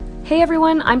Hey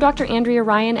everyone, I'm Dr. Andrea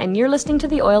Ryan, and you're listening to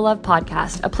the Oil Love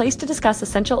Podcast, a place to discuss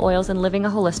essential oils and living a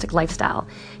holistic lifestyle.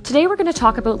 Today we're going to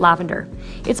talk about lavender.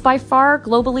 It's by far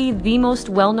globally the most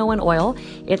well-known oil.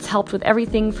 It's helped with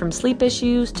everything from sleep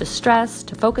issues to stress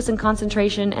to focus and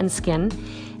concentration and skin.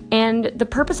 And the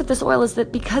purpose of this oil is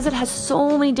that because it has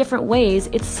so many different ways,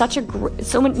 it's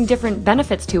so many different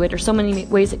benefits to it, or so many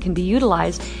ways it can be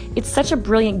utilized. It's such a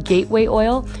brilliant gateway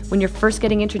oil when you're first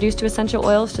getting introduced to essential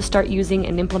oils to start using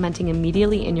and implementing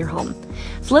immediately in your home.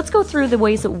 So let's go through the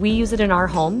ways that we use it in our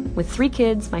home with 3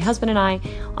 kids, my husband and I,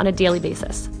 on a daily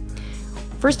basis.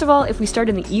 First of all, if we start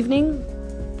in the evening,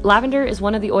 lavender is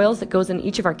one of the oils that goes in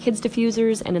each of our kids'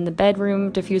 diffusers and in the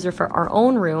bedroom diffuser for our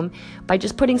own room. By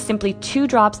just putting simply 2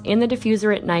 drops in the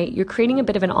diffuser at night, you're creating a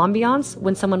bit of an ambiance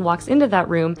when someone walks into that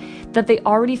room that they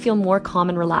already feel more calm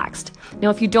and relaxed. Now,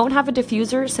 if you don't have a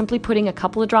diffuser, simply putting a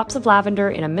couple of drops of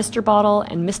lavender in a mister bottle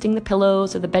and misting the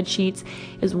pillows or the bed sheets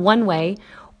is one way.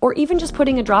 Or even just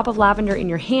putting a drop of lavender in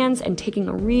your hands and taking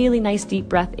a really nice deep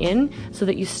breath in so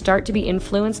that you start to be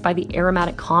influenced by the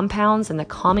aromatic compounds and the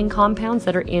calming compounds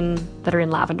that are in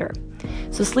lavender.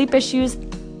 So sleep issues,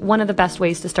 one of the best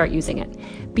ways to start using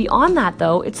it. Beyond that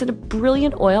though, it's a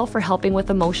brilliant oil for helping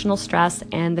with emotional stress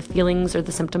and the feelings or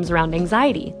the symptoms around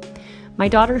anxiety. My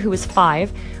daughter, who is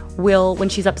 5, when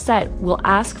she's upset, will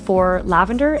ask for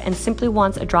lavender and simply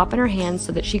wants a drop in her hand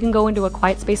so that she can go into a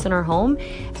quiet space in her home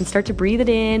and start to breathe it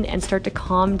in and start to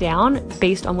calm down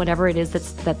based on whatever it is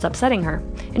that's upsetting her.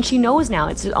 And she knows now,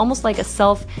 it's almost like a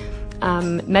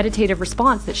meditative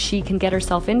response that she can get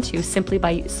herself into simply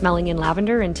by smelling in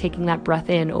lavender and taking that breath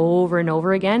in over and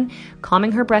over again,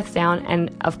 calming her breath down and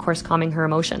of course calming her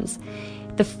emotions.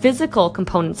 The physical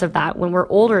components of that, when we're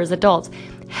older as adults,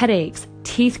 headaches,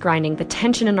 teeth grinding, the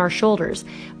tension in our shoulders,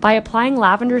 by applying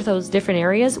lavender to those different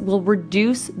areas will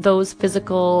reduce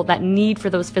that need for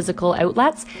those physical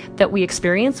outlets that we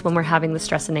experience when we're having the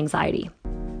stress and anxiety.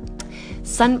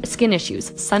 Skin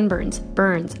issues, sunburns,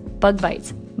 burns, bug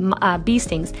bites, bee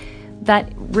stings,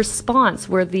 that response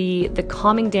where the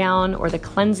calming down or the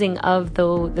cleansing of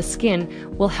the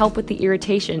skin will help with the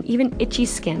irritation, even itchy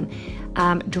skin,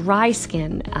 dry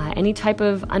skin, any type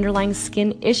of underlying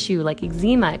skin issue like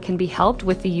eczema can be helped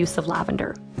with the use of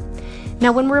lavender.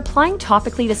 Now, when we're applying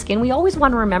topically to skin, we always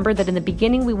want to remember that in the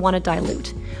beginning we want to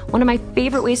dilute. One of my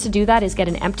favorite ways to do that is get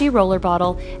an empty roller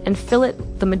bottle and fill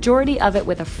the majority of it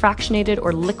with a fractionated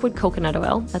or liquid coconut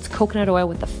oil. That's coconut oil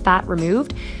with the fat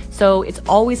removed, so it's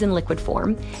always in liquid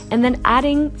form. And then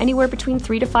adding anywhere between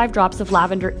 3 to 5 drops of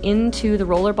lavender into the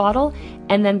roller bottle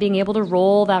and then being able to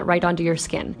roll that right onto your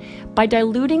skin. By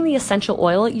diluting the essential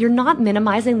oil, you're not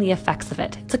minimizing the effects of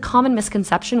it. It's a common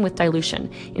misconception with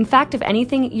dilution. In fact, if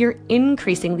anything, you're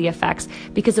increasing the effects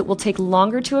because it will take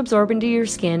longer to absorb into your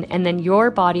skin, and then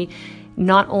your body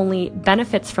not only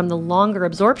benefits from the longer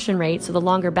absorption rate, so the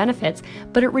longer benefits,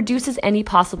 but it reduces any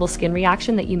possible skin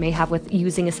reaction that you may have with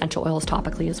using essential oils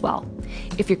topically as well.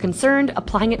 If you're concerned,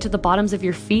 applying it to the bottoms of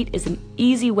your feet is an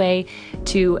easy way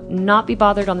to not be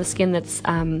bothered on the skin that's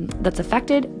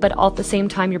affected, but at the same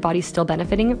time your body's still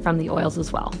benefiting from the oils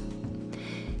as well.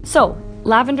 So,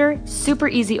 lavender, super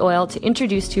easy oil to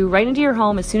introduce to right into your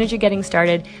home as soon as you're getting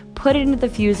started. Put it into the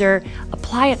diffuser,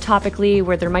 apply it topically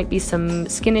where there might be some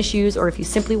skin issues, or if you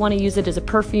simply want to use it as a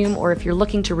perfume, or if you're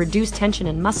looking to reduce tension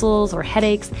in muscles or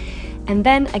headaches. And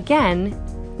then again,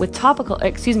 with topical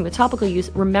use,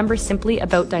 remember simply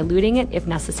about diluting it if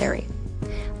necessary.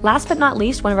 Last but not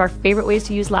least, one of our favorite ways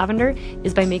to use lavender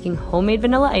is by making homemade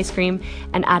vanilla ice cream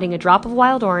and adding a drop of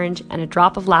wild orange and a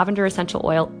drop of lavender essential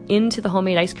oil into the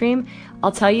homemade ice cream.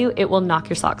 I'll tell you, it will knock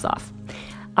your socks off.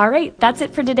 All right, that's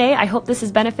it for today. I hope this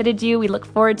has benefited you. We look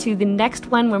forward to the next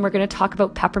one when we're going to talk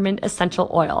about peppermint essential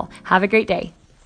oil. Have a great day.